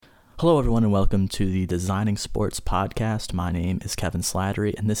Hello, everyone, and welcome to the Designing Sports podcast. My name is Kevin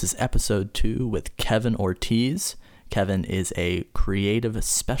Slattery, and this is episode 2 with Kevin Ortiz. Kevin is a creative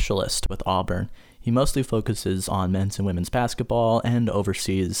specialist with Auburn. He mostly focuses on men's and women's basketball and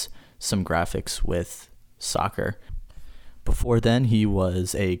oversees some graphics with soccer. Before then, he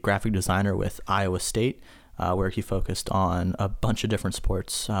was a graphic designer with Iowa State, where he focused on a bunch of different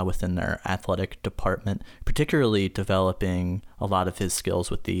sports within their athletic department, particularly developing a lot of his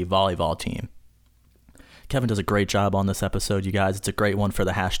skills with the volleyball team. Kevin does a great job on this episode, you guys. It's a great one for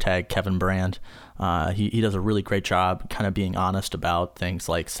the hashtag Kevin brand. He does a really great job kind of being honest about things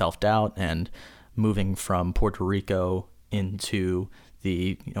like self-doubt and moving from Puerto Rico into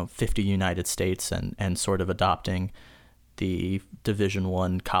the 50 United States and sort of adopting the Division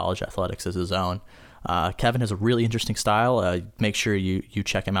I college athletics as his own. Kevin has a really interesting style. Make sure you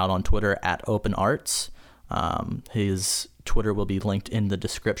check him out on Twitter at OpenArts. His Twitter will be linked in the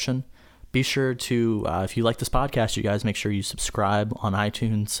description. Be sure to, if you like this podcast, you guys, make sure you subscribe on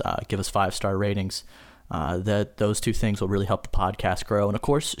iTunes, give us 5-star ratings. Those two things will really help the podcast grow. And of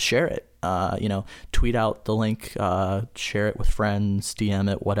course, share it. Tweet out the link, share it with friends,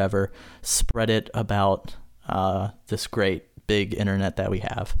 DM it, whatever. Spread it about this great big internet that we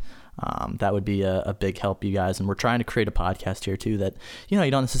have. That would be a big help, you guys. And we're trying to create a podcast here too that, you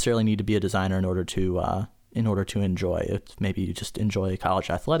don't necessarily need to be a designer in order to enjoy it. Maybe you just enjoy college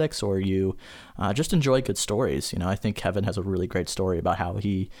athletics, or you just enjoy good stories. I think Kevin has a really great story about how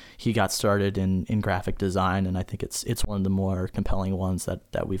he got started in graphic design, and I think it's one of the more compelling ones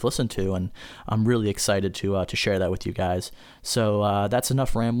that we've listened to, and I'm really excited to share that with you guys. So that's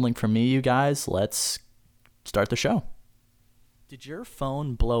enough rambling from me, you guys. Let's start the show. Did your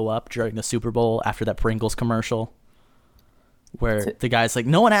phone blow up during the Super Bowl after that Pringles commercial where the guy's like,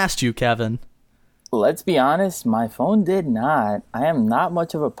 "No one asked you, Kevin"? Let's be honest, my phone did not. I am not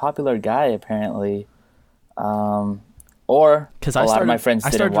much of a popular guy, apparently. Or a lot of my friends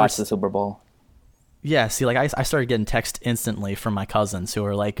didn't watch the Super Bowl. Yeah, see, I started getting text instantly from my cousins who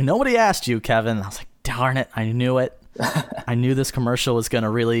were like, "Nobody asked you, Kevin." And I was like, darn it, I knew it. I knew this commercial was going to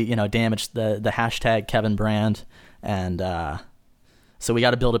really, damage the hashtag Kevin brand. And so we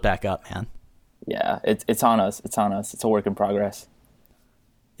got to build it back up, man. Yeah, it's on us. It's on us. It's a work in progress.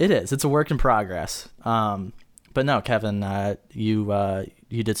 It is. It's a work in progress. But no, Kevin, you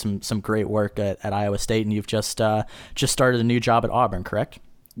did some great work at Iowa State, and you've just started a new job at Auburn, correct?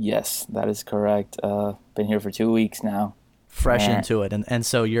 Yes, that is correct. Been here for 2 weeks now. Fresh into it, and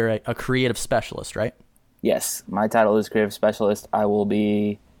so you're a creative specialist, right? Yes, my title is creative specialist. I will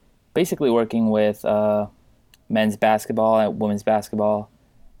be basically working with men's basketball and women's basketball,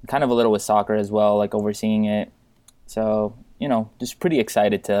 kind of a little with soccer as well, like overseeing it. So, just pretty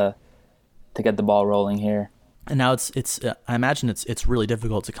excited to get the ball rolling here. And now it's I imagine it's really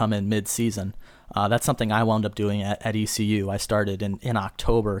difficult to come in mid-season. That's something I wound up doing at ECU. I started in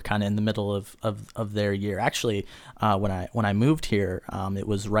October, kind of in the middle of their year. Actually, when I moved here, it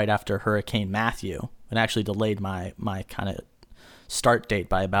was right after Hurricane Matthew, and actually delayed my kind of start date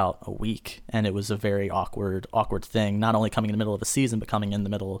by about a week, and it was a very awkward thing, not only coming in the middle of a season but coming in the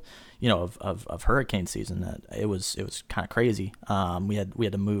middle of hurricane season. It was kind of crazy. We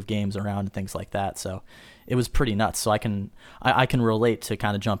had to move games around and things like that, so it was pretty nuts. So I can relate to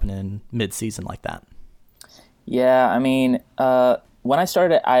kind of jumping in mid-season like that. Yeah, I mean, when I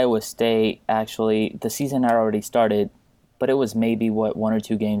started at Iowa State, actually the season had already started, but it was maybe 1 or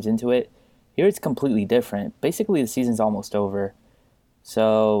 2 games into it. Here it's completely different. Basically the season's almost over.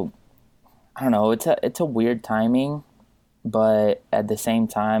 So, I don't know, it's a weird timing, but at the same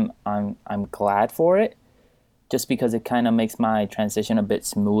time, I'm glad for it, just because it kind of makes my transition a bit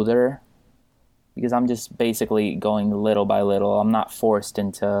smoother, because I'm just basically going little by little. I'm not forced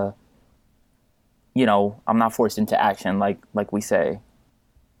into, action like we say.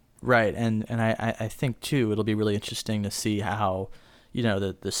 Right, and I think too, it'll be really interesting to see how,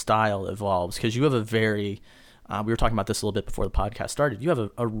 the style evolves, because you have a very we were talking about this a little bit before the podcast started. You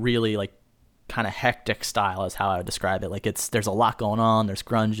have a really kind of hectic style, is how I would describe it. There's a lot going on. There's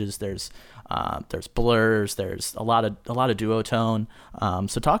grunges. There's blurs. There's a lot of duotone.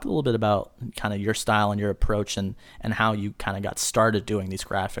 So talk a little bit about kind of your style and your approach and how you kind of got started doing these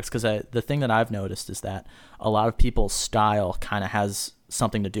graphics. Because the thing that I've noticed is that a lot of people's style kind of has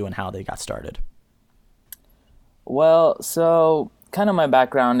something to do in how they got started. Well, so kind of my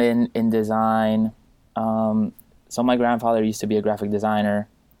background in design. So my grandfather used to be a graphic designer.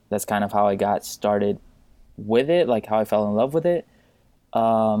 That's kind of how I got started with it, like how I fell in love with it.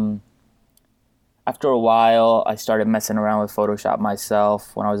 After a while, I started messing around with Photoshop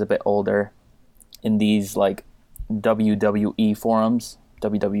myself when I was a bit older in these like WWE forums.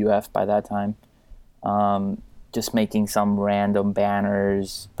 WWF by that time. Just making some random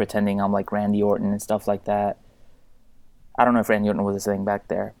banners, pretending I'm like Randy Orton and stuff like that. I don't know if Randy Orton was a thing back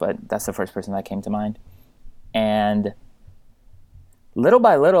there, but that's the first person that came to mind. And little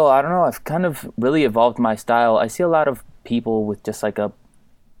by little, I don't know, I've kind of really evolved my style. I see a lot of people with just like a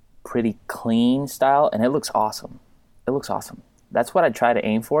pretty clean style, and it looks awesome. It looks awesome. That's what I try to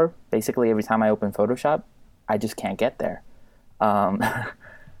aim for. Basically, every time I open Photoshop, I just can't get there.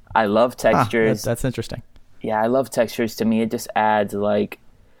 I love textures. That's interesting. Yeah, I love textures. To me, it just adds like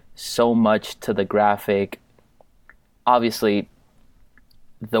so much to the graphic. Obviously,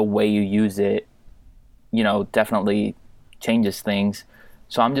 the way you use it, definitely changes things.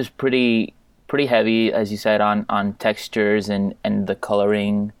 So I'm just pretty heavy, as you said, on textures and the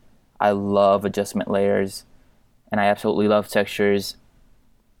coloring. I love adjustment layers, and I absolutely love textures.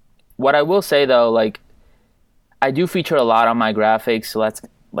 What I will say though, like, I do feature a lot on my graphics, so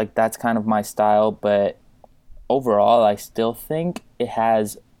that's kind of my style, but overall, I still think it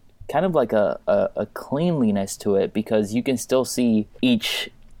has kind of like a cleanliness to it, because you can still see each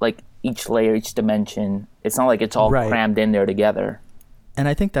layer, each dimension. It's not like it's all crammed in there together. And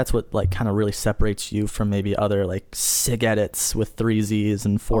I think that's what like kind of really separates you from maybe other like SIG edits with 3 Z's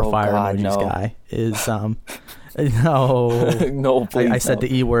and 4 fire emojis guy is no, please, I said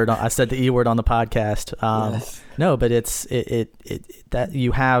the E word. I said the E word on the podcast. Yes. No, but it's that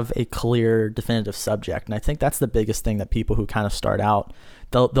you have a clear, definitive subject, and I think that's the biggest thing that people who kind of start out,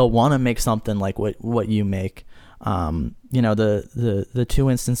 they'll want to make something like what you make. The 2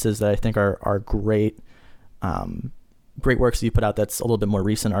 instances that I think are great, great works that you put out that's a little bit more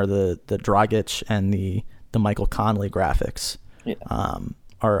recent are the Dragic and the Michael Conley graphics. Yeah.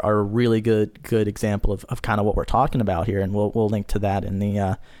 Are a really good example of kind of what we're talking about here, and we'll link to that in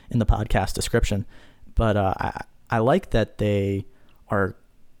the podcast description. But I like that they are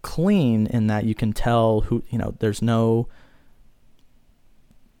clean in that you can tell who, there's no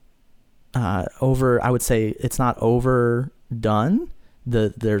I would say it's not overdone.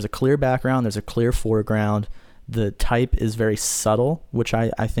 There's a clear background, there's a clear foreground. The type is very subtle, which I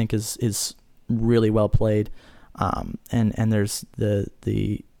think is really well played. And there's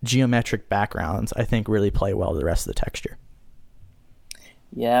the geometric backgrounds, I think, really play well to the rest of the texture.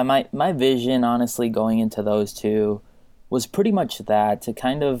 Yeah, my vision, honestly, going into those two was pretty much that, to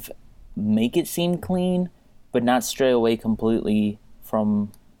kind of make it seem clean, but not stray away completely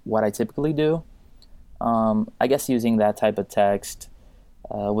from what I typically do. I guess using that type of text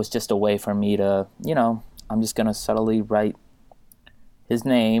was just a way for me to, I'm just going to subtly write his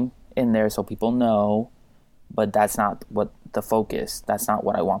name in there so people know, but that's not what the focus, that's not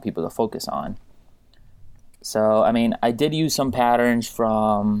what I want people to focus on. So, I mean, I did use some patterns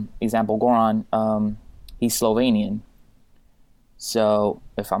from, example, Goran. He's Slovenian, so,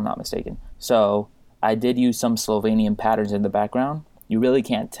 if I'm not mistaken. So, I did use some Slovenian patterns in the background. You really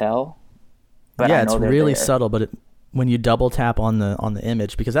can't tell, but yeah, I know it's really subtle, but when you double tap on the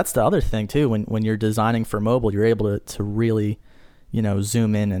image, because that's the other thing too, when you're designing for mobile, you're able to really,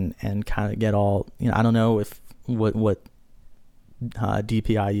 zoom in and kind of get all, I don't know if what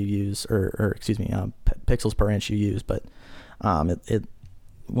DPI you use or excuse me, pixels per inch you use, but it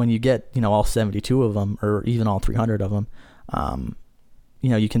when you get all 72 of them or even all 300 of them,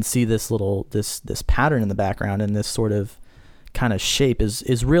 you can see this little this pattern in the background, and this sort of kind of shape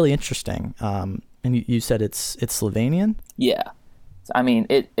is really interesting. And you said it's Slovenian? Yeah, I mean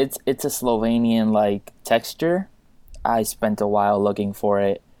it's a Slovenian like texture. I spent a while looking for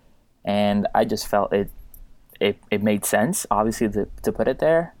it, and I just felt it made sense, obviously, to put it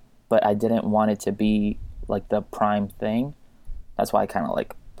there, but I didn't want it to be like the prime thing. That's why I kind of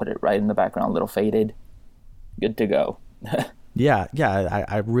like put it right in the background, a little faded. Good to go. Yeah,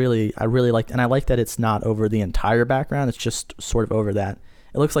 I really liked, and I like that it's not over the entire background. It's just sort of over that.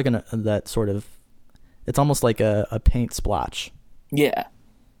 It looks like that sort of, it's almost like a paint splotch. Yeah.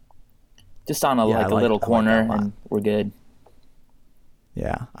 Just on a little corner, and we're good.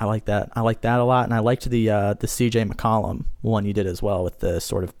 Yeah, I like that. I like that a lot, and I liked the CJ McCollum one you did as well with the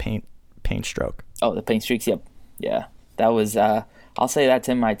sort of paint stroke. Oh, the paint streaks. Yep. Yeah, that was. I'll say that's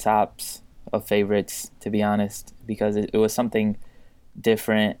in my tops of favorites, to be honest, because it was something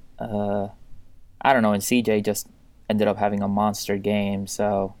different. I don't know, and CJ just ended up having a monster game,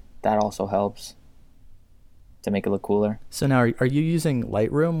 so that also helps to make it look cooler. So now, are you using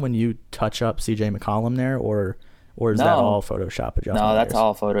Lightroom when you touch up CJ McCollum there, or is that all Photoshop adjustment? No, that's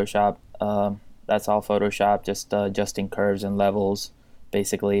all Photoshop. That's all Photoshop, just adjusting curves and levels,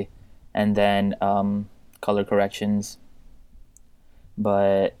 basically, and then color corrections.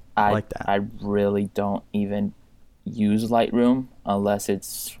 But I really don't even use Lightroom. unless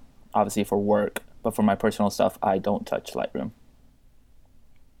it's obviously for work. But for my personal stuff, I don't touch Lightroom.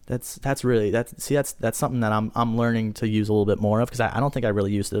 That's really that's something that I'm learning to use a little bit more of, because I don't think I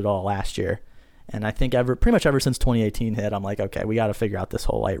really used it at all last year, and I think pretty much ever since 2018 hit, I'm like, okay, we got to figure out this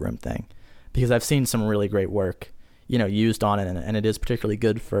whole Lightroom thing, because I've seen some really great work, used on it, and it is particularly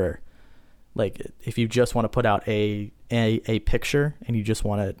good for, like, if you just want to put out a picture and you just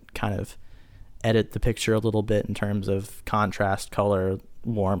want to kind of edit the picture a little bit in terms of contrast, color,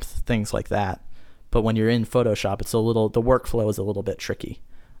 warmth, things like that. But when you're in Photoshop, the workflow is a little bit tricky.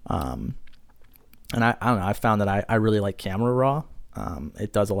 And I don't know, I found that I really like Camera Raw.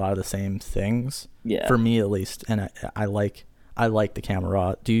 It does a lot of the same things, for me at least, and I like the Camera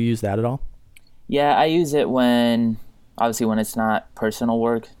Raw. Do you use that at all? Yeah, I use it when it's not personal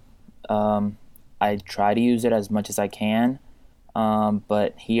work. I try to use it as much as I can,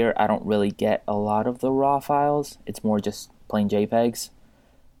 but here I don't really get a lot of the raw files. It's more just plain JPEGs.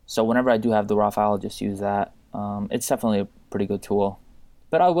 So whenever I do have the raw file, I'll just use that. It's definitely a pretty good tool.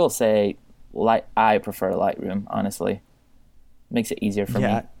 But I will say, I prefer Lightroom, honestly. Makes it easier for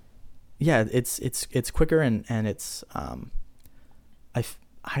me. Yeah, it's quicker, and it's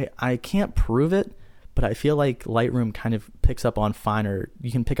I can't prove it, but I feel like Lightroom kind of picks up on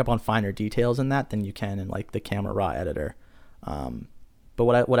you can pick up on finer details in that than you can in, like, the Camera Raw editor. But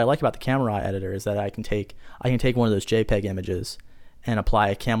what I like about the Camera Raw editor is that I can take one of those JPEG images and apply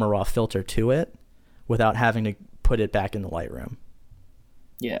a Camera Raw filter to it without having to put it back in the Lightroom.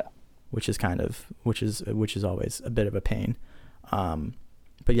 Yeah. Which is always a bit of a pain.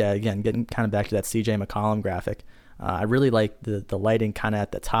 But yeah, again, getting kind of back to that CJ McCollum graphic, I really like the lighting kind of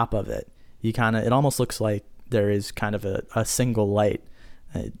at the top of it. It almost looks like there is kind of a single light,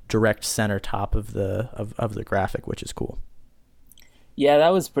 direct center top of the graphic, which is cool. Yeah, that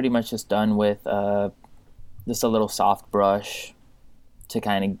was pretty much just done with just a little soft brush to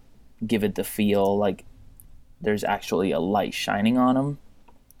kind of give it the feel like there's actually a light shining on them.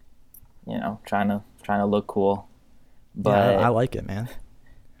 Trying to look cool. But yeah, I like it, man.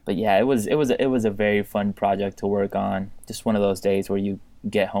 But yeah, it was a very fun project to work on. Just one of those days where you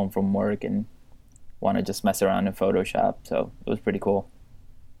get home from work and want to just mess around in Photoshop. So it was pretty cool.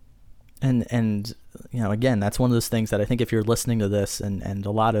 And again, that's one of those things that I think if you're listening to this, and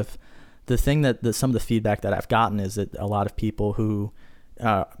a lot of the thing that some of the feedback that I've gotten is that a lot of people who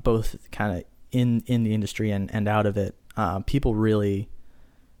both kind of in the industry and out of it, people really,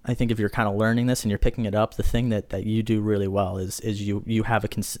 I think if you're kind of learning this and you're picking it up, the thing that you do really well is you have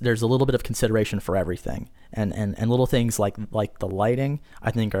there's a little bit of consideration for everything, and little things like the lighting, I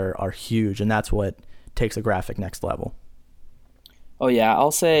think are huge, and that's what takes a graphic next level. Oh yeah,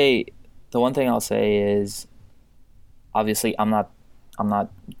 the one thing I'll say is, obviously I'm not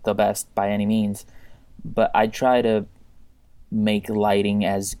the best by any means, but I try to make lighting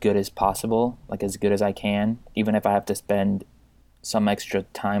as good as possible, like as good as I can, even if I have to spend some extra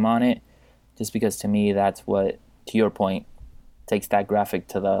time on it, just because to me that's what, to your point, takes that graphic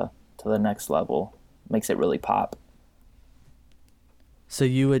to the next level, makes it really pop. So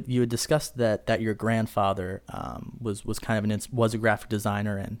you had discussed that your grandfather was kind of was a graphic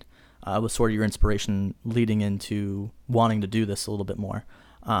designer, and was sort of your inspiration leading into wanting to do this a little bit more.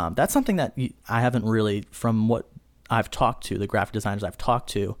 That's something that I haven't really, from what I've talked to, the graphic designers I've talked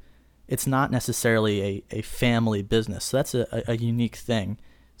to, it's not necessarily a family business. So that's a unique thing.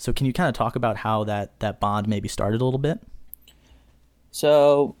 So can you kind of talk about how that bond maybe started a little bit?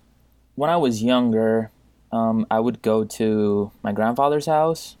 So when I was younger, I would go to my grandfather's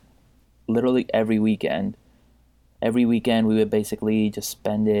house literally every weekend. Every weekend we would basically just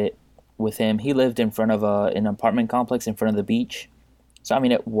spend it with him. He lived in front of an apartment complex in front of the beach. So, I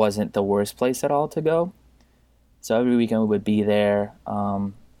mean, it wasn't the worst place at all to go. So every weekend we would be there,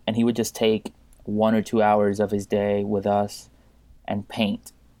 and he would just take 1 or 2 hours of his day with us and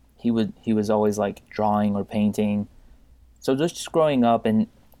paint. He was always like drawing or painting. So just growing up and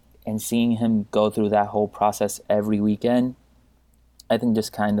seeing him go through that whole process every weekend, I think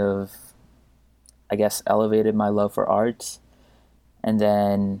just kind of, I guess, elevated my love for arts. And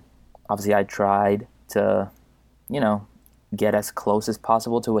then obviously I tried to, get as close as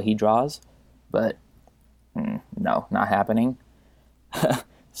possible to what he draws, but no, not happening.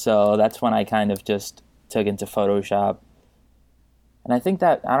 So that's when I kind of just took into Photoshop. And I think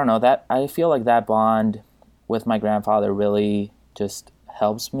that, I feel like that bond with my grandfather really just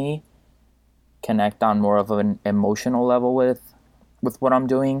helps me connect on more of an emotional level with what I'm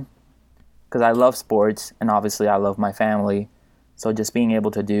doing. Because I love sports, and obviously I love my family. So just being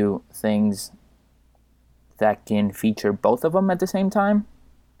able to do things that can feature both of them at the same time,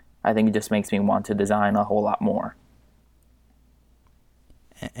 I think it just makes me want to design a whole lot more.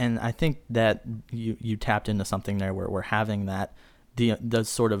 And I think that you tapped into something there where we're having that the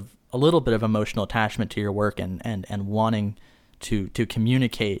sort of a little bit of emotional attachment to your work and wanting to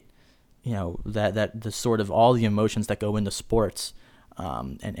communicate, that the sort of all the emotions that go into sports,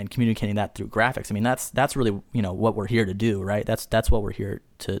 and communicating that through graphics. I mean, that's really, what we're here to do, right? That's what we're here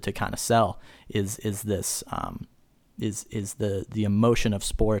to kind of sell is this, is the emotion of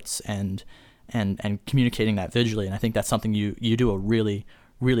sports and communicating that visually. And I think that's something you do a really,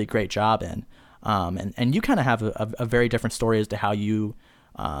 really great job in. And you kind of have a very different story as to how you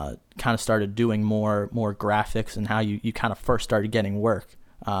kind of started doing more graphics and how you kind of first started getting work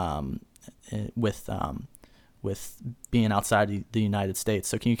with being outside the United States.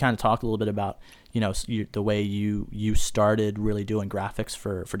 So can you kind of talk a little bit about the way you started really doing graphics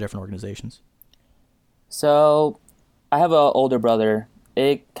for different organizations? So I have an older brother.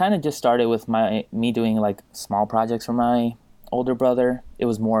 It kind of just started with me doing like small projects for my older brother. It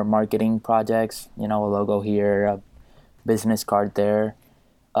was more marketing projects, a logo here, a business card there.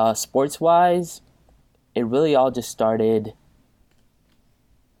 Sports-wise, it really all just started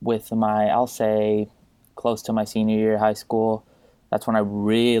with I'll say, close to my senior year of high school. That's when I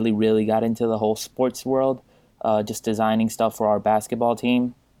really, really got into the whole sports world, just designing stuff for our basketball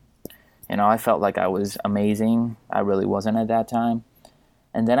team. I felt like I was amazing. I really wasn't at that time.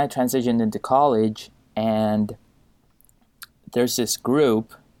 And then I transitioned into college, and there's this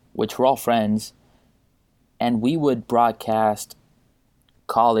group, which we're all friends, and we would broadcast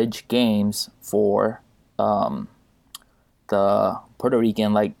college games for the Puerto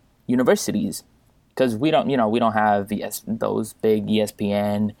Rican universities, because we don't have those big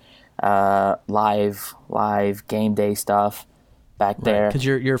ESPN live game day stuff back there. Because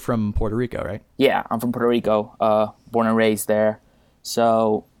you're from Puerto Rico, right? Yeah, I'm from Puerto Rico, born and raised there.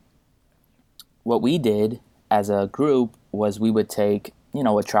 So what we did as a group was we would take,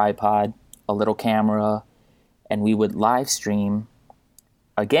 a tripod, a little camera, and we would live stream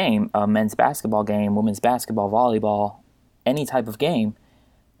a game, a men's basketball game, women's basketball, volleyball, any type of game.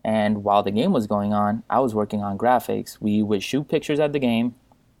 And while the game was going on, I was working on graphics. We would shoot pictures at the game,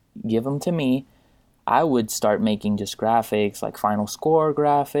 give them to me. I would start making just graphics, like final score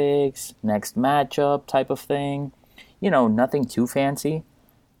graphics, next matchup type of thing. Nothing too fancy,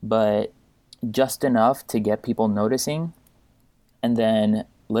 but just enough to get people noticing. And then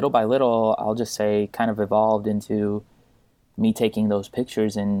little by little, I'll just say, kind of evolved into me taking those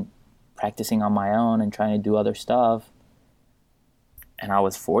pictures and practicing on my own and trying to do other stuff. And I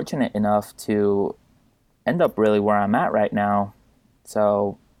was fortunate enough to end up really where I'm at right now.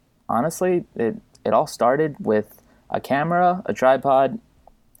 So honestly, it all started with a camera, a tripod,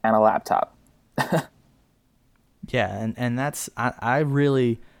 and a laptop. Yeah, and that's I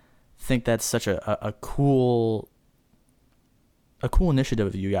really think that's such a cool initiative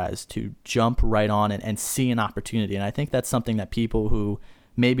of you guys to jump right on and see an opportunity. And I think that's something that people who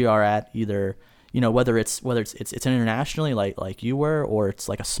maybe are at either, whether it's internationally like you were, or it's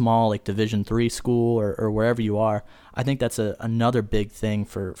like a small like Division III school or wherever you are. I think that's another big thing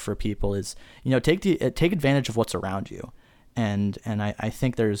for people is, take advantage of what's around you. And I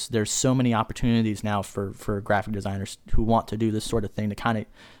think there's so many opportunities now for graphic designers who want to do this sort of thing to kind of,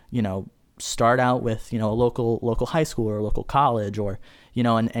 start out with, a local high school or a local college, or,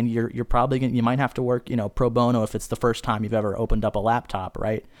 and you're probably you might have to work, pro bono if it's the first time you've ever opened up a laptop,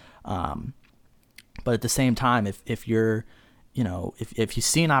 right? But at the same time, if you're, if you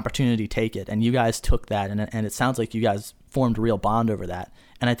see an opportunity, take it. And you guys took that, and it sounds like you guys formed a real bond over that.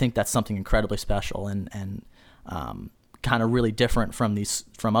 And I think that's something incredibly special and kind of really different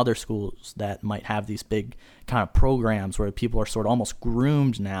from other schools that might have these big kind of programs where people are sort of almost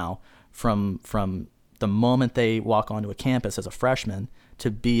groomed now from the moment they walk onto a campus as a freshman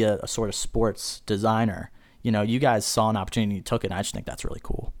to be a sort of sports designer. You guys saw an opportunity, you took it, and I just think that's really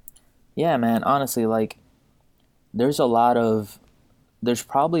cool. Yeah, man, honestly, there's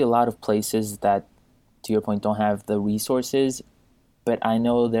probably a lot of places that, to your point, don't have the resources, but I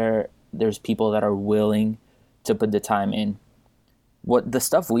know there's people that are willing to put the time in. What the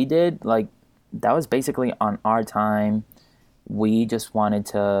stuff we did, that was basically on our time. We just wanted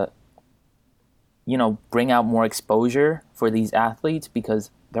to, bring out more exposure for these athletes because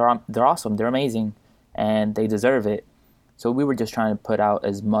they're awesome, they're amazing, and they deserve it. So we were just trying to put out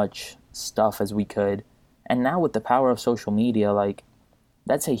as much stuff as we could. And now with the power of social media,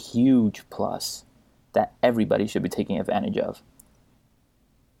 that's a huge plus that everybody should be taking advantage of.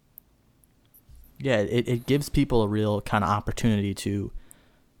 Yeah, it gives people a real kind of opportunity to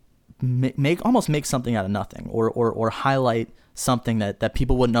make something out of nothing, or highlight something that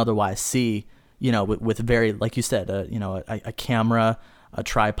people wouldn't otherwise see, with very, like you said, a camera, a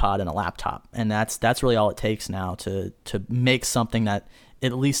tripod and a laptop, and that's really all it takes now to make something that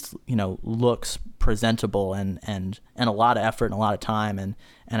at least looks presentable, and a lot of effort and a lot of time, and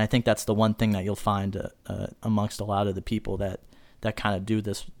I think that's the one thing that you'll find amongst a lot of the people that kind of do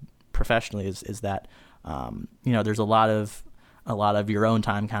this professionally is that there's a lot of your own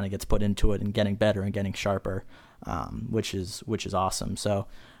time kind of gets put into it and getting better and getting sharper, which is awesome. So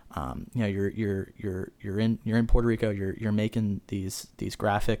you're in Puerto Rico, you're making these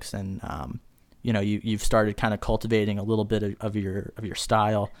graphics, and you've started kind of cultivating a little bit of your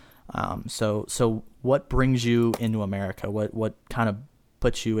style. So what brings you into America? What kind of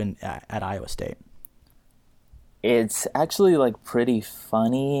puts you in at Iowa State? It's actually like pretty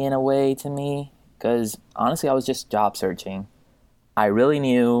funny in a way to me, because honestly, I was just job searching. I really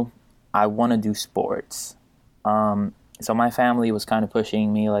knew I want to do sports. So my family was kind of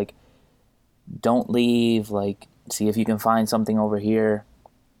pushing me, like, don't leave, like, see if you can find something over here,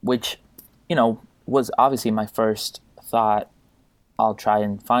 which, was obviously my first thought. I'll try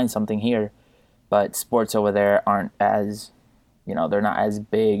and find something here, but sports over there aren't as, they're not as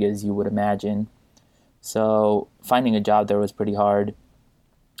big as you would imagine. So finding a job there was pretty hard.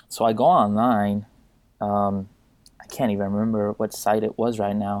 So I go online. I can't even remember what site it was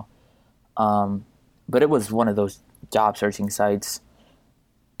right now. But it was one of those job searching sites.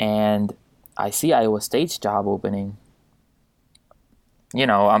 And I see Iowa State's job opening.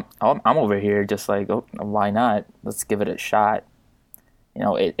 I'm over here just like, oh, why not? Let's give it a shot.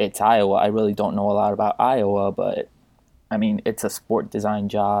 It's Iowa. I really don't know a lot about Iowa, but I mean, it's a sport design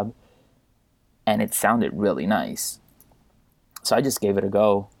job, and it sounded really nice. So I just gave it a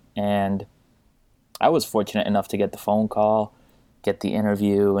go, and I was fortunate enough to get the phone call, get the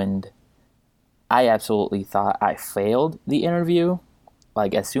interview, and I absolutely thought I failed the interview.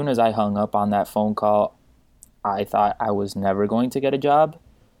 Like, as soon as I hung up on that phone call, I thought I was never going to get a job.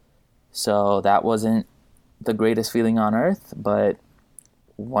 So that wasn't the greatest feeling on earth, but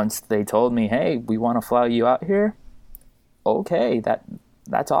once they told me, hey, we want to fly you out here, okay,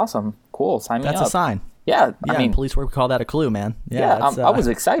 that's awesome. Cool, sign me up. That's a sign. Yeah, I mean, police work, we call that a clue, man. Yeah, I was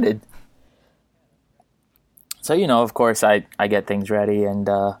excited. So, of course, I get things ready, and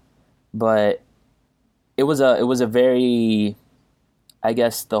but it was a very, I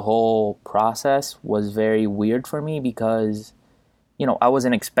guess the whole process was very weird for me because, I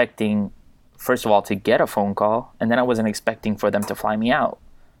wasn't expecting, first of all, to get a phone call, and then I wasn't expecting for them to fly me out.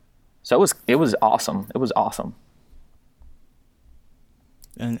 So it was awesome. It was awesome.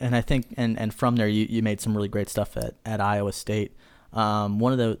 And I think and from there you made some really great stuff at Iowa State.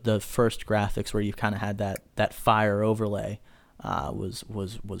 One of the first graphics where you kind of had that fire overlay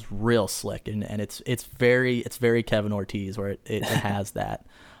was real slick, and it's very Kevin Ortiz, where it has that.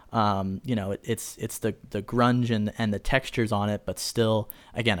 It's the grunge and the textures on it, but still,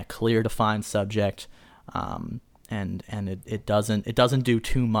 again, a clear defined subject. And it doesn't do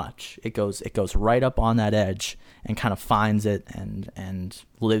too much. It goes right up on that edge and kind of finds it and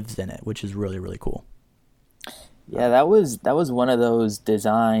lives in it, which is really, really cool. Yeah, that was one of those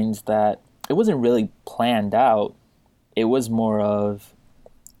designs that it wasn't really planned out. It was more of,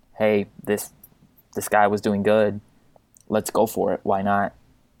 hey, this guy was doing good. Let's go for it. Why not?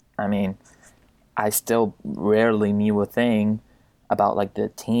 I mean, I still rarely knew a thing about like the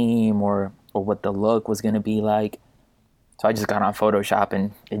team or what the look was going to be like. So I just got on Photoshop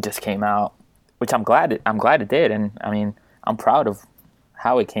and it just came out, which I'm glad it did. And I mean, I'm proud of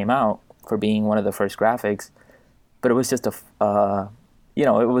how it came out for being one of the first graphics. But it was just it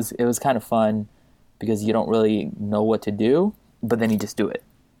was kind of fun because you don't really know what to do, but then you just do it.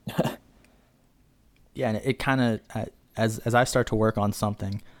 Yeah, and it kind of, as I start to work on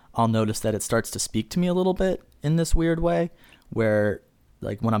something, I'll notice that it starts to speak to me a little bit in this weird way, where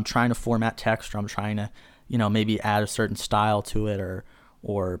like when I'm trying to format text or I'm trying to, maybe add a certain style to it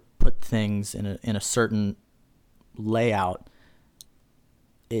or put things in a certain layout,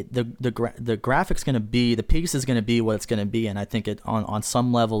 the graphic's going to be, the piece is going to be what it's going to be. And I think it on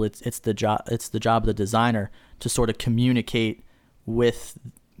some level it's the job of the designer to sort of communicate with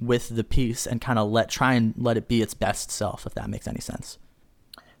the piece and kind of try and let it be its best self, if that makes any sense.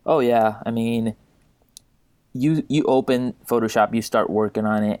 Oh yeah, I mean, you open Photoshop, you start working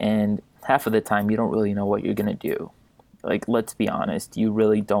on it, and half of the time you don't really know what you're gonna do. Like, let's be honest, you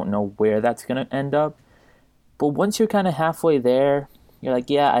really don't know where that's gonna end up. But once you're kind of halfway there, you're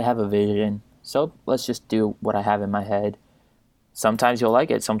like, yeah, I have a vision, so let's just do what I have in my head. Sometimes you'll like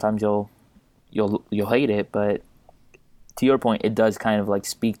it, sometimes you'll hate it, but to your point, it does kind of like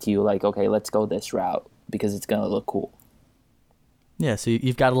speak to you, like, okay, let's go this route because it's gonna look cool. Yeah, so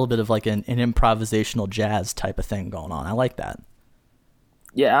you've got a little bit of like an improvisational jazz type of thing going on. I like that.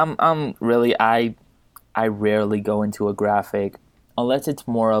 Yeah, I'm really I rarely go into a graphic unless it's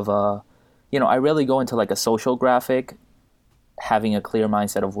more of a, I rarely go into like a social graphic having a clear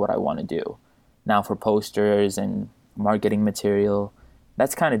mindset of what I want to do. Now for posters and marketing material,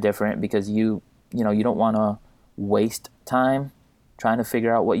 that's kind of different because you don't want to waste time trying to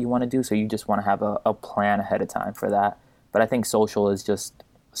figure out what you want to do. So you just want to have a plan ahead of time for that. But I think social is just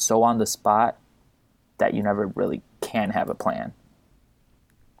so on the spot that you never really can have a plan.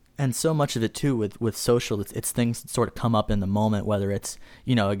 And so much of it too with social, it's things that sort of come up in the moment, whether it's,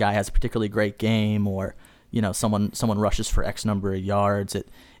 a guy has a particularly great game, or someone rushes for X number of yards.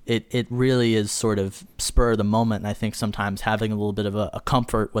 It really is sort of spur of the moment. And I think sometimes having a little bit of a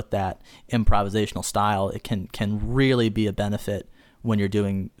comfort with that improvisational style, it can really be a benefit when you're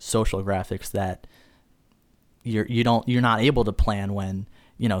doing social graphics, that you're not able to plan when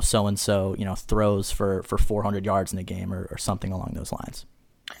so and so throws for 400 yards in a game, or something along those lines.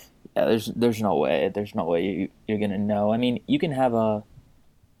 Yeah, there's no way. There's no way you're gonna know. I mean, you can have a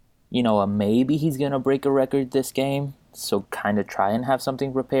maybe he's gonna break a record this game, so kind of try and have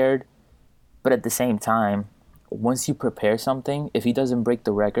something prepared. But at the same time, once you prepare something, if he doesn't break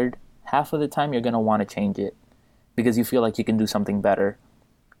the record, half of the time you're gonna want to change it because you feel like you can do something better.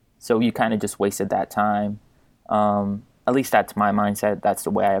 So you kind of just wasted that time. At least that's my mindset. That's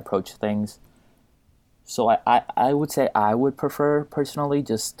the way I approach things. So I would say I would prefer personally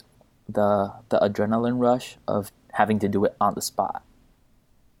just the adrenaline rush of having to do it on the spot.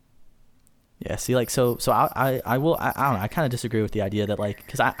 Yeah, see, like, so I will, I don't know, I kind of disagree with the idea that, like,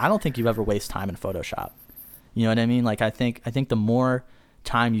 because I don't think you ever waste time in Photoshop. You know what I mean? Like, I think the more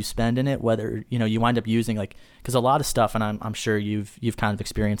time you spend in it, whether, you wind up using, like, because a lot of stuff, and I'm sure you've kind of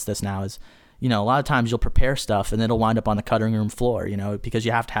experienced this now, is, a lot of times you'll prepare stuff and it'll wind up on the cutting room floor, because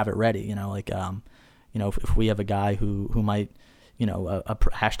you have to have it ready, like, if we have a guy who might, a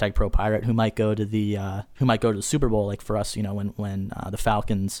hashtag pro pirate who might go to the Super Bowl, like for us, when the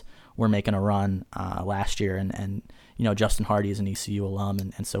Falcons were making a run last year, and Justin Hardy is an ECU alum,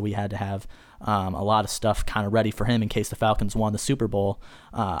 and so we had to have a lot of stuff kind of ready for him in case the Falcons won the Super Bowl.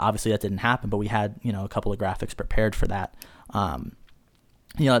 Obviously that didn't happen, but we had a couple of graphics prepared for that.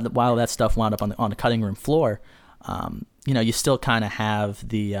 While that stuff wound up on the cutting room floor, you still kind of have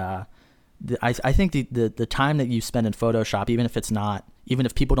I think the time that you spend in Photoshop, even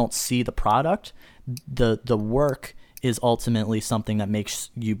if people don't see the product, the work is ultimately something that makes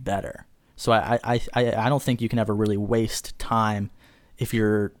you better. So I don't think you can ever really waste time if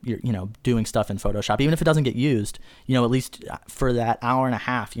you're doing stuff in Photoshop, even if it doesn't get used. At least for that hour and a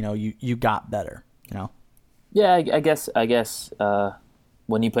half, you got better. Yeah, I guess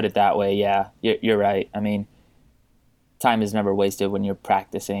when you put it that way, yeah, you're right. I mean, time is never wasted when you're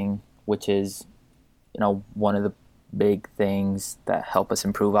practicing, which is, one of the big things that help us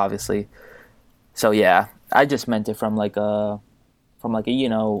improve, obviously. So yeah, I just meant it from like a,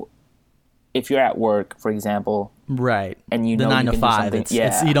 if you're at work, for example, right, and the 9 to 5, it's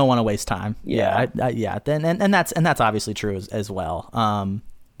you don't want to waste time. Yeah, and that's obviously true as well.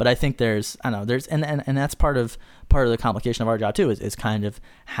 But I think there's and that's part of the complication of our job too, is kind of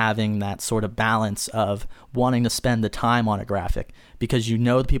having that sort of balance of wanting to spend the time on a graphic because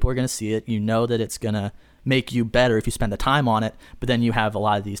that people are going to see it, that it's going to make you better if you spend the time on it, but then you have a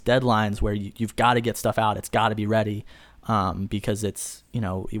lot of these deadlines where you've got to get stuff out, it's got to be ready, because it's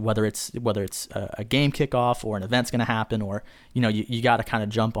whether it's a game kickoff or an event's going to happen, or you got to kind of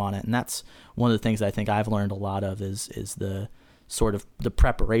jump on it. And that's one of the things I think I've learned a lot of is the sort of the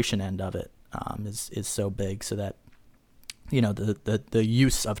preparation end of it is so big, so that the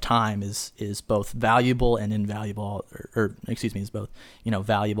use of time is both valuable and invaluable, or excuse me, is both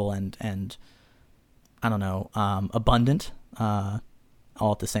valuable and I don't know, abundant,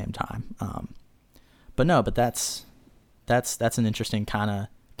 all at the same time. But that's an interesting kind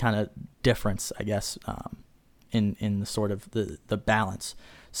of difference, I guess, in the sort of the balance.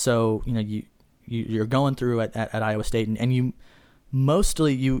 So you're going through at Iowa State, and you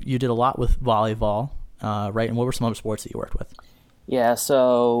mostly you did a lot with volleyball, right? And what were some other sports that you worked with? Yeah,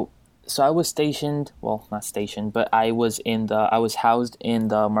 so I was stationed, well, not stationed, but I was housed in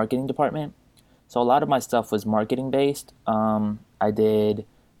the marketing department. So a lot of my stuff was marketing based. I did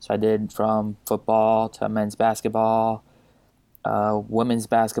from football to men's basketball, women's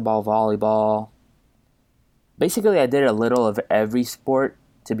basketball, volleyball. Basically, I did a little of every sport,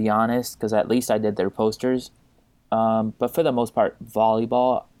 to be honest, because at least I did their posters. But for the most part,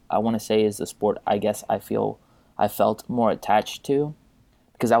 volleyball, I want to say, is the sport I guess I felt more attached to,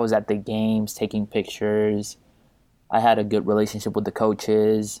 because I was at the games taking pictures. I had a good relationship with the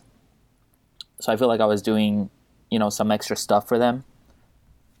coaches. So I feel like I was doing, some extra stuff for them.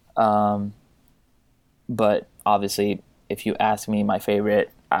 But obviously, if you ask me my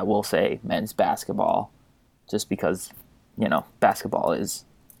favorite, I will say men's basketball, just because, basketball is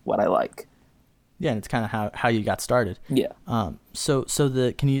what I like. Yeah, and it's kind of how you got started. Yeah. Can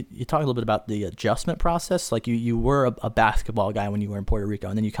you talk a little bit about the adjustment process? Like you were a basketball guy when you were in Puerto Rico,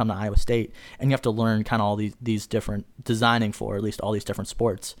 and then you come to Iowa State, and you have to learn kind of all these different designing for at least all these different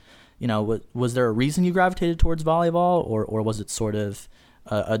sports. Was there a reason you gravitated towards volleyball, or was it sort of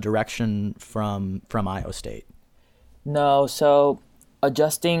a direction from Iowa State? No, so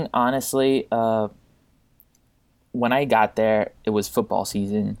adjusting, honestly, when I got there, it was football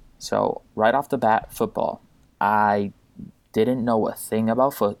season. So right off the bat, football. I didn't know a thing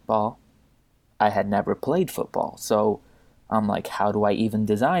about football. I had never played football. So I'm like, how do I even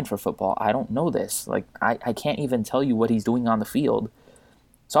design for football? I don't know this. Like, I can't even tell you what he's doing on the field.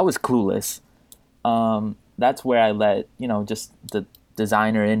 So I was clueless. That's where I let, just the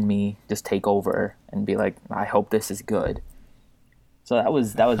designer in me just take over and be like, I hope this is good. So that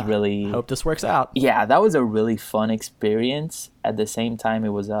was really, I hope this works out. Yeah, that was a really fun experience. At the same time, it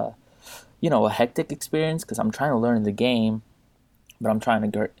was a hectic experience because I'm trying to learn the game, but I'm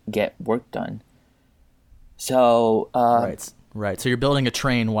trying to get work done. So right. So you're building a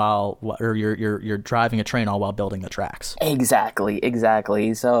train or you're driving a train all while building the tracks.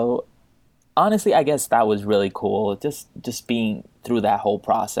 Exactly. So honestly, I guess that was really cool. Just being through that whole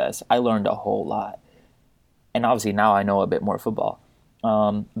process, I learned a whole lot. And obviously now I know a bit more football.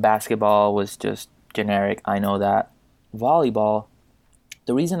 Basketball was just generic. I know that. Volleyball,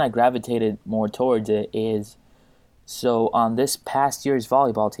 the reason I gravitated more towards it is, so on this past year's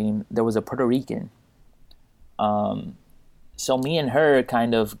volleyball team, there was a Puerto Rican. So me and her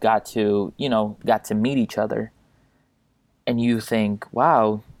kind of got to meet each other. And you think,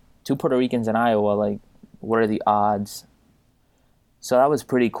 wow, 2 Puerto Ricans in Iowa, like, what are the odds? So that was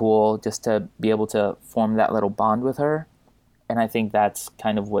pretty cool just to be able to form that little bond with her. And I think that's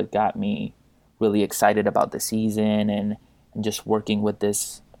kind of what got me really excited about the season and just working with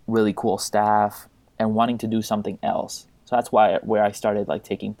this really cool staff and wanting to do something else. So that's where I started like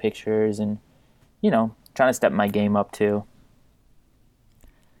taking pictures and, trying to step my game up too.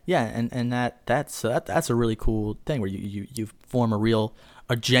 Yeah, and that's a really cool thing where you form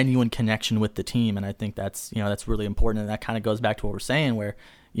a genuine connection with the team, and I think that's really important, and that kind of goes back to what we're saying, where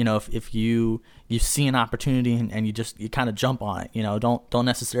if you see an opportunity and you kind of jump on it, don't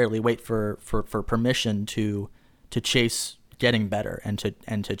necessarily wait for permission to chase getting better and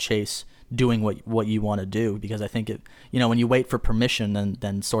to chase doing what you want to do, because I think when you wait for permission,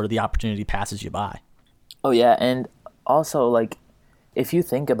 then sort of the opportunity passes you by. Oh yeah, and also like, if you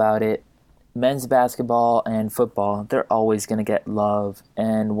think about it, men's basketball and football, they're always going to get love.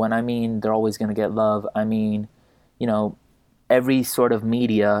 And when I mean they're always going to get love, I mean, every sort of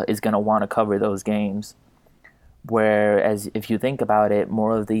media is going to want to cover those games. Whereas if you think about it,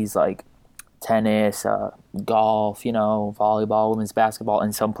 more of these like tennis, golf, volleyball, women's basketball,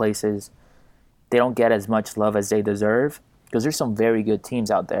 in some places, they don't get as much love as they deserve because there's some very good teams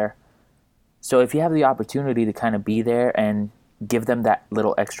out there. So if you have the opportunity to kind of be there and give them that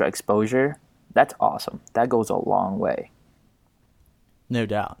little extra exposure, that's awesome. That goes a long way. No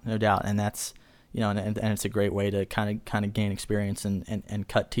doubt. And that's, and it's a great way to kind of gain experience and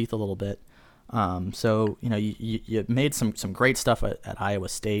cut teeth a little bit. So, you made some great stuff at Iowa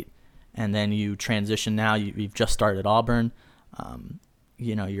State, and then you transition now. You've just started at Auburn.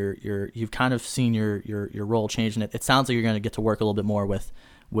 You've kind of seen your role change, and it sounds like you're going to get to work a little bit more with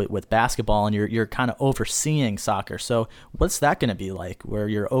basketball, and you're kind of overseeing soccer. So what's that going to be like, where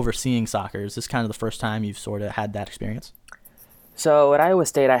you're overseeing soccer? Is this kind of the first time you've sort of had that experience? So at Iowa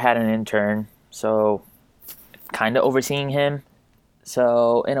State, I had an intern, so kind of overseeing him.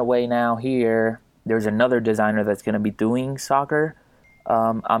 So in a way now here, there's another designer that's going to be doing soccer.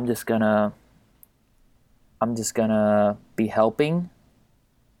 I'm just gonna be helping,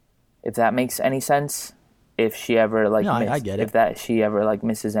 if that makes any sense. If she ever like, no, I get it. If she ever like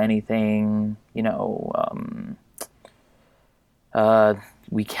misses anything, we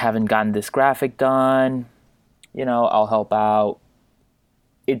haven't gotten this graphic done, I'll help out.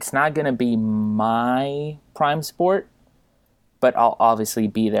 It's not gonna be my prime sport, but I'll obviously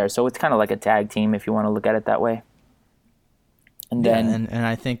be there. So it's kind of like a tag team, if you want to look at it that way. And then, and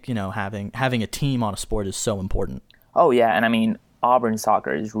I think having a team on a sport is so important. Oh yeah, and I mean Auburn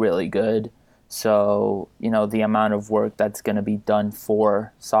soccer is really good. So, the amount of work that's going to be done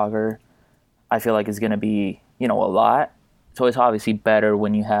for soccer, I feel like is going to be, a lot. So it's obviously better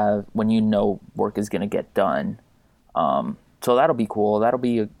when work is going to get done. So that'll be cool. That'll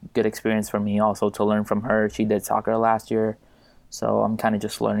be a good experience for me also to learn from her. She did soccer last year. So I'm kind of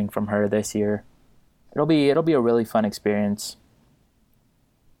just learning from her this year. It'll be a really fun experience.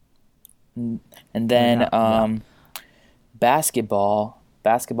 And then basketball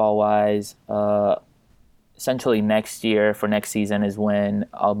wise, essentially next year for next season is when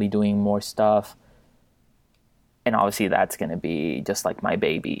I'll be doing more stuff. And obviously that's going to be just like my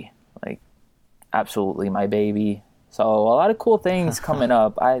baby, like absolutely my baby. So a lot of cool things coming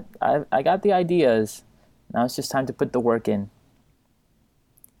up. I got the ideas. Now it's just time to put the work in.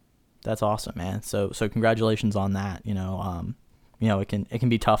 That's awesome, man. So congratulations on that. It can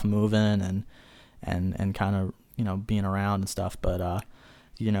be tough moving and kind of, being around and stuff, but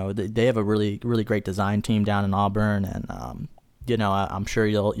they have a really, really great design team down in Auburn, and I'm sure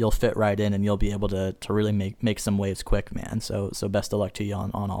you'll fit right in and you'll be able to really make some waves quick, man. So best of luck to you on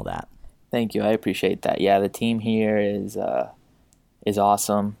all that. Thank you. I appreciate that. Yeah, the team here is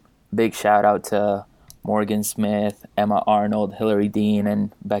awesome. Big shout out to Morgan Smith, Emma Arnold, Hillary Dean,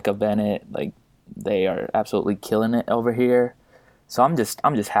 and Becca Bennett. Like, they are absolutely killing it over here. So I'm just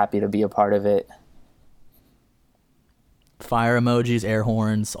happy to be a part of it. Fire emojis, air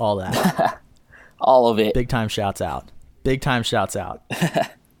horns, all that. All of it. Big time shouts out.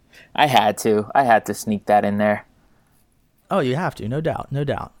 I had to sneak that in there. Oh, you have to, no doubt.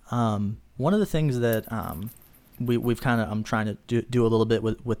 One of the things that I'm trying to do a little bit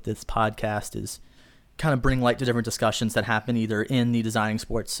with this podcast is kind of bring light to different discussions that happen either in the Designing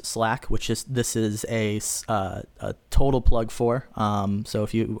Sports Slack, this is a total plug for. So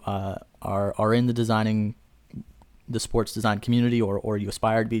if you are in the sports design community or you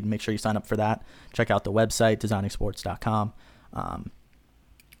aspire to be, make sure you sign up for that. Check out the website, designingsports.com.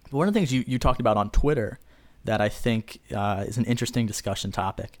 One of the things you talked about on Twitter that I think is an interesting discussion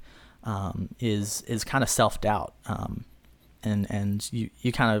topic is kind of self-doubt. And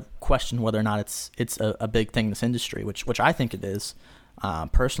you kind of question whether or not it's a big thing in this industry, which I think it is,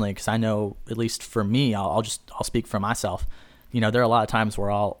 personally, because I know, at least for me, I'll speak for myself. There are a lot of times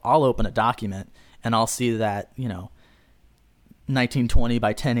where I'll open a document and I'll see that 1920 by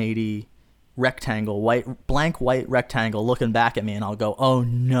 1080 rectangle, blank white rectangle looking back at me, and I'll go, oh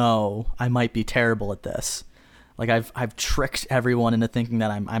no, I might be terrible at this. Like I've tricked everyone into thinking that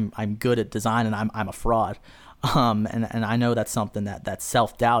I'm good at design and I'm a fraud. And I know that's something that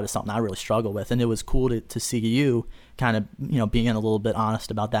self-doubt is something I really struggle with, and it was cool to see you kind of being a little bit honest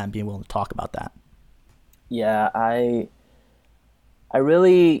about that and being willing to talk about that. Yeah, I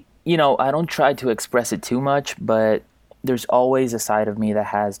really, I don't try to express it too much, but there's always a side of me that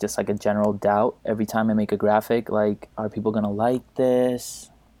has just like a general doubt every time I make a graphic. Like, are people going to like this?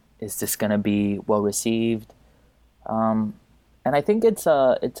 Is this going to be well received? And I think it's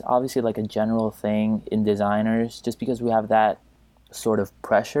obviously like a general thing in designers, just because we have that sort of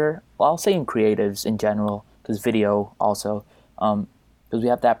pressure. Well, I'll say in creatives in general, because video also, because we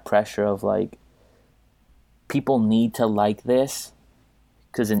have that pressure of like, people need to like this,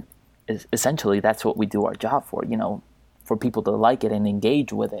 because essentially that's what we do our job for, for people to like it and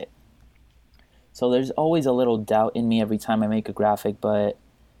engage with it. So there's always a little doubt in me every time I make a graphic, but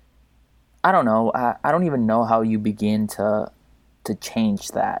I don't know. I don't even know how you begin to change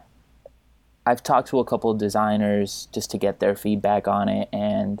that. I've talked to a couple of designers just to get their feedback on it,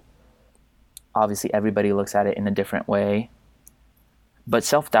 and obviously everybody looks at it in a different way. But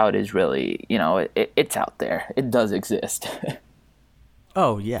self-doubt is really, it's out there. It does exist.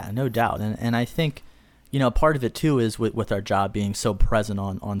 Oh, yeah, no doubt. And I think, part of it, too, is with our job being so present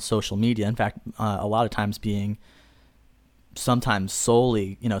on social media. In fact, a lot of times being sometimes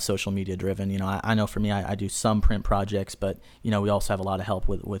solely, social media driven. I know for me, I do some print projects, but, we also have a lot of help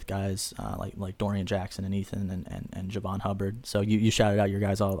with guys like Dorian Jackson and Ethan and Javon Hubbard. So you shouted out your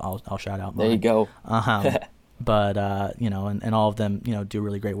guys, I'll shout out mine. There you go. But, and all of them, do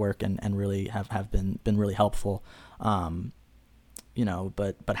really great work and really have been really helpful. But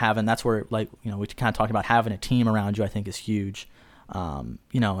having, that's where, we kind of talked about having a team around you, I think is huge. And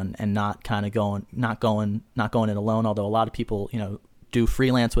not going it alone, although a lot of people, do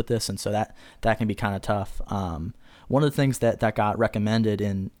freelance with this. And so that can be kind of tough. One of the things that got recommended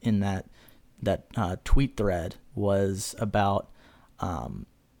in that tweet thread was about, kind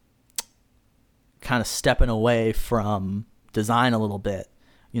of stepping away from design a little bit,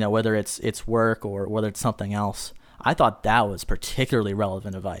 whether it's work or whether it's something else. I thought that was particularly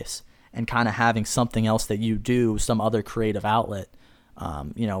relevant advice, and kind of having something else that you do, some other creative outlet,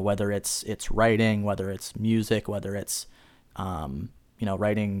 whether it's writing, whether it's music, whether it's,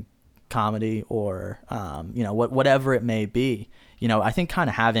 writing comedy or, whatever it may be. I think kind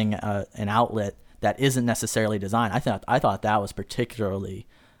of having an outlet that isn't necessarily design, I thought that was particularly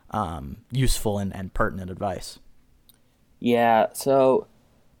useful and pertinent advice. Yeah, so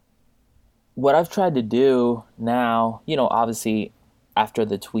what I've tried to do now, obviously after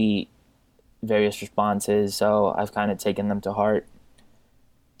the tweet, various responses, so I've kind of taken them to heart.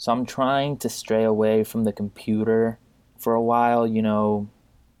 So I'm trying to stray away from the computer for a while,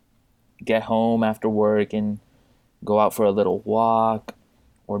 get home after work and go out for a little walk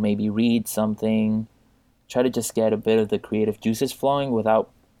or maybe read something. Try to just get a bit of the creative juices flowing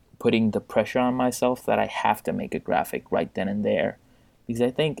without putting the pressure on myself that I have to make a graphic right then and there. Because I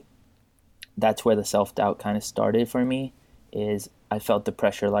think that's where the self-doubt kind of started for me, is I felt the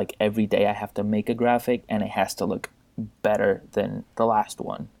pressure like every day I have to make a graphic and it has to look better than the last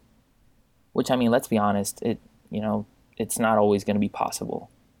one. Which, I mean, let's be honest, it's not always going to be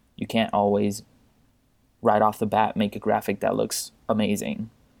possible. You can't always right off the bat make a graphic that looks amazing.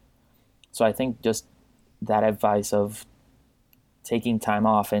 So I think just that advice of taking time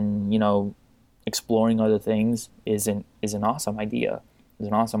off and, exploring other things is an awesome idea. Is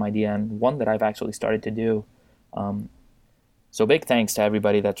an awesome idea, and one that I've actually started to do. So big thanks to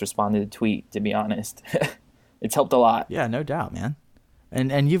everybody that's responded to the tweet, to be honest. It's helped a lot. Yeah, no doubt, man.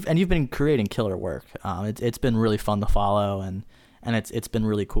 And you've been creating killer work. It's been really fun to follow, and it's been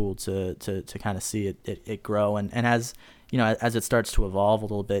really cool to kind of see it grow. And as as it starts to evolve a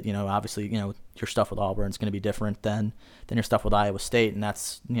little bit, obviously, your stuff with Auburn is going to be different than your stuff with Iowa State, and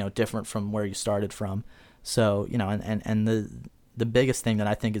that's different from where you started from. So and the biggest thing that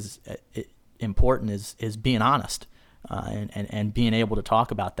I think is important is being honest, and being able to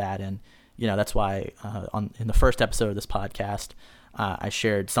talk about that. And that's why in the first episode of this podcast, I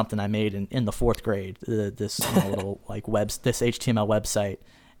shared something I made in the fourth grade, this little this HTML website,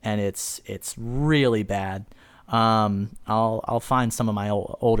 and it's really bad. I'll find some of my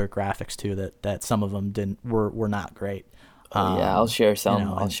older graphics too that some of them were not great. Yeah, I'll share some.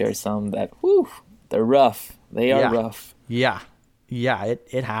 I'll share some that they're rough. They are rough. Yeah,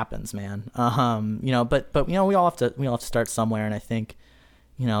 it happens, man. But we all have to start somewhere, and I think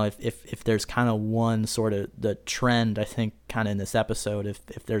if there's kind of one sort of the trend, I think kind of in this episode,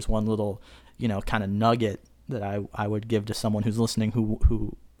 if there's one little kind of nugget that I would give to someone who's listening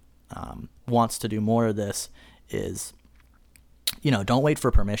who wants to do more of this, is don't wait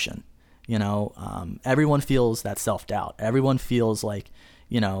for permission. Everyone feels that self-doubt. Everyone feels like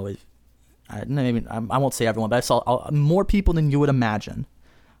I won't say everyone, but I saw more people than you would imagine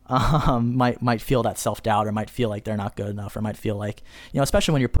might feel that self-doubt, or might feel like they're not good enough, or might feel like,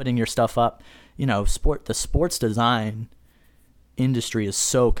 especially when you're putting your stuff up, the sports design industry is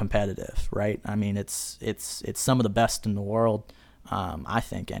so competitive, right? I mean, it's some of the best in the world, I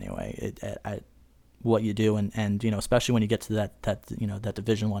think anyway, at what you do. And especially when you get to that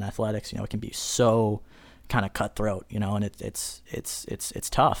Division I athletics, it can be so kind of cutthroat, and it's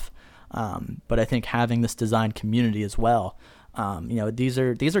tough. But I think having this design community as well, these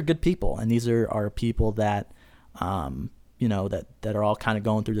are good people, and these are people that, that are all kind of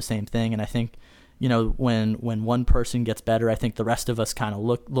going through the same thing. And I think, when one person gets better, I think the rest of us kind of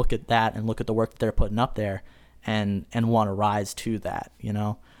look at that and look at the work that they're putting up there and want to rise to that,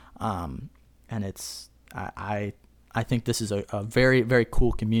 and I think this is a very, very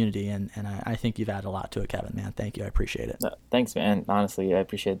cool community, and I think you've added a lot to it, Kevin, man. Thank you. I appreciate it. Thanks, man. Honestly, I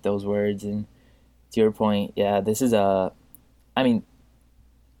appreciate those words. And to your point, yeah, this is I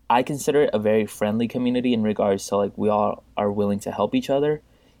consider it a very friendly community in regards to we all are willing to help each other.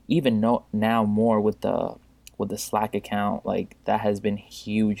 Even now more with the Slack account, that has been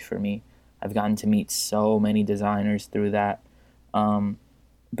huge for me. I've gotten to meet so many designers through that.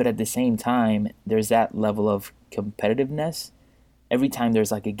 But at the same time, there's that level of competitiveness. Every time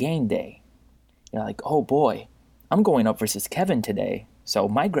there's a game day, you're like, oh boy, I'm going up versus Kevin today, so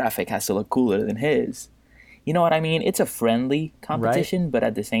my graphic has to look cooler than his. You know what I mean? It's a friendly competition, right? But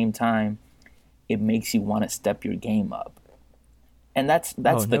at the same time, it makes you want to step your game up. And that's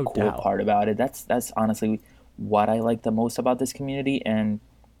the cool part about it. That's honestly what I like the most about this community, and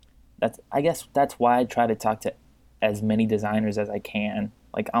I guess that's why I try to talk to as many designers as I can.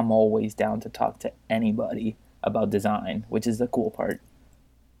 I'm always down to talk to anybody about design, which is the cool part.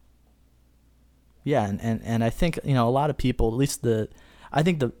 Yeah, and I think a lot of people, at least I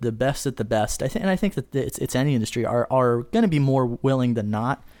think the best at the best, I think that it's any industry are going to be more willing than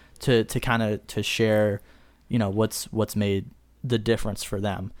not to kind of to share, what's made the difference for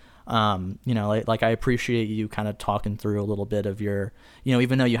them. I appreciate you kind of talking through a little bit of your,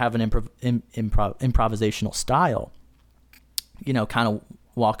 even though you have an improvisational style, kind of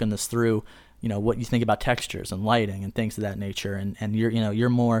walking this through, what you think about textures and lighting and things of that nature. And you're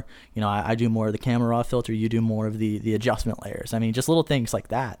more, I do more of the camera raw filter, you do more of the adjustment layers. I mean, just little things like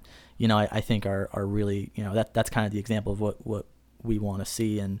that, I think are really, that's kind of the example of what we want to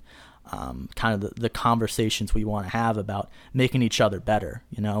see, and kind of the conversations we want to have about making each other better,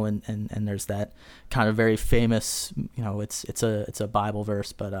 and there's that kind of very famous, it's a Bible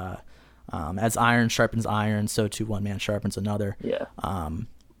verse, but as iron sharpens iron, so too one man sharpens another. Yeah.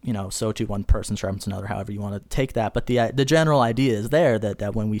 So too one person sharpens another, however you want to take that. But the general idea is there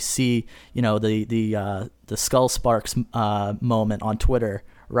that when we see, the Skull Sparks moment on Twitter,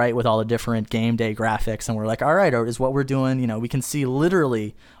 right, with all the different game day graphics, and we're like, all right, is what we're doing, we can see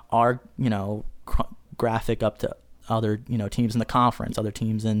literally our, graphic up to other, teams in the conference, other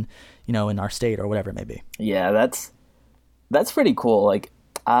teams in, in our state or whatever it may be. Yeah, that's pretty cool. Like,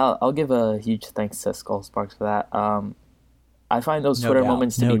 I'll give a huge thanks to Skull Sparks for that. I find those Twitter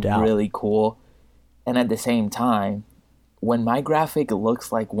moments to be really cool. And at the same time, when my graphic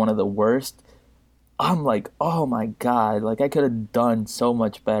looks like one of the worst, I'm like, oh my God, like I could have done so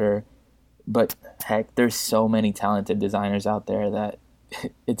much better. But heck, there's so many talented designers out there that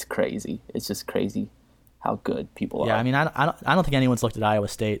it's crazy. It's just crazy how good people are. Yeah, I mean, I don't think anyone's looked at Iowa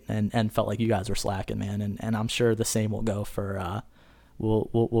State and felt like you guys were slacking, man. And I'm sure the same will go for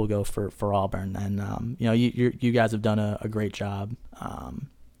we'll go for Auburn. And you guys have done a great job. But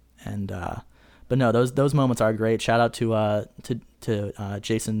no, those moments are great. Shout out to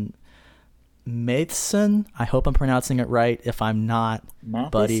Jason Matheson. I hope I'm pronouncing it right. If I'm not, Matheson?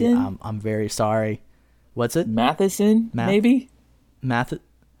 Buddy, I'm very sorry. What's it? Matheson, maybe?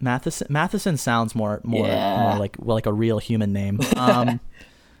 Matheson sounds more like a real human name.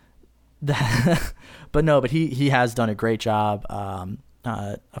 But he has done a great job.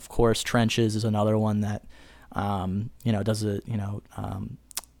 Of course, Trenches is another one that does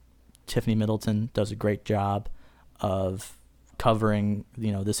Tiffany Middleton does a great job of covering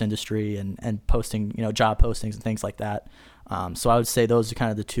this industry and posting job postings and things like that. So I would say those are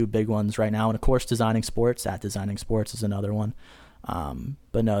kind of the two big ones right now. And of course, Designing Sports is another one.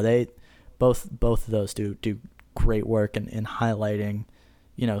 But no, they both of those do great work in highlighting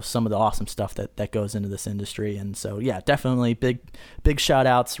some of the awesome stuff that goes into this industry. And so yeah, definitely big shout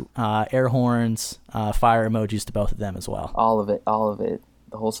outs, air horns, fire emojis to both of them as well. All of it,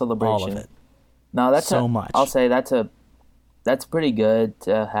 the whole celebration. All of it. No, that's so much. I'll say that's pretty good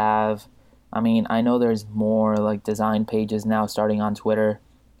to have. I mean, I know there's more like design pages now starting on Twitter,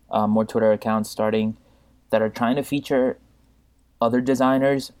 more Twitter accounts starting that are trying to feature other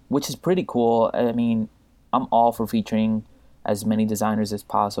designers, which is pretty cool. I mean, I'm all for featuring as many designers as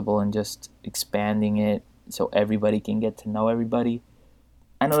possible and just expanding it so everybody can get to know everybody.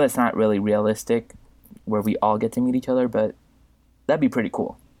 I know that's not really realistic where we all get to meet each other, but that'd be pretty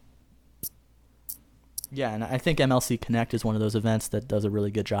cool. Yeah, and I think MLC Connect is one of those events that does a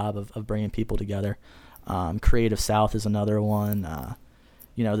really good job of bringing people together. Creative South is another one.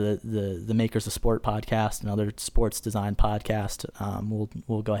 The Makers of Sport podcast, another sports design podcast.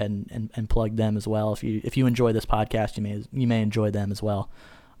 We'll go ahead and plug them as well. If you enjoy this podcast, you may enjoy them as well.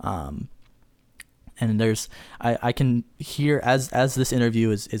 And I can hear as this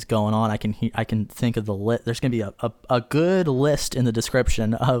interview is going on, I can think of the list. There's going to be a good list in the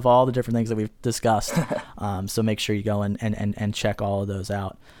description of all the different things that we've discussed. So make sure you go and check all of those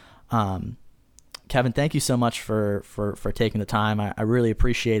out. Kevin, thank you so much for taking the time. I really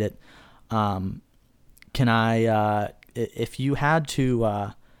appreciate it. Can I, if you had to,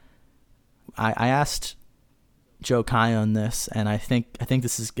 I asked Joe Kai on this, and I think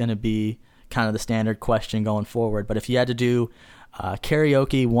this is going to be kind of the standard question going forward. But if you had to do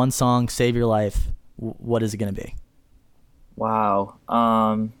karaoke, one song, save your life, what is it going to be? Wow.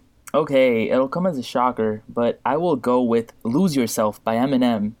 Okay, it'll come as a shocker, but I will go with "Lose Yourself" by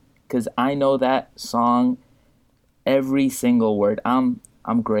Eminem, because I know that song, every single word. I'm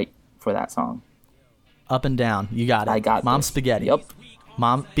great for that song. Up and down, you got it. I got Mom this. Spaghetti. Yep.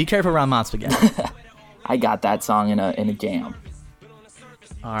 Mom, be careful around Mom Spaghetti. I got that song in a jam.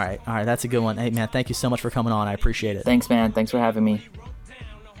 All right, that's a good one. Hey, man, thank you so much for coming on. I appreciate it. Thanks, man. Thanks for having me.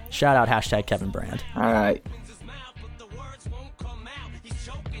 Shout out #Kevin Brand. All right.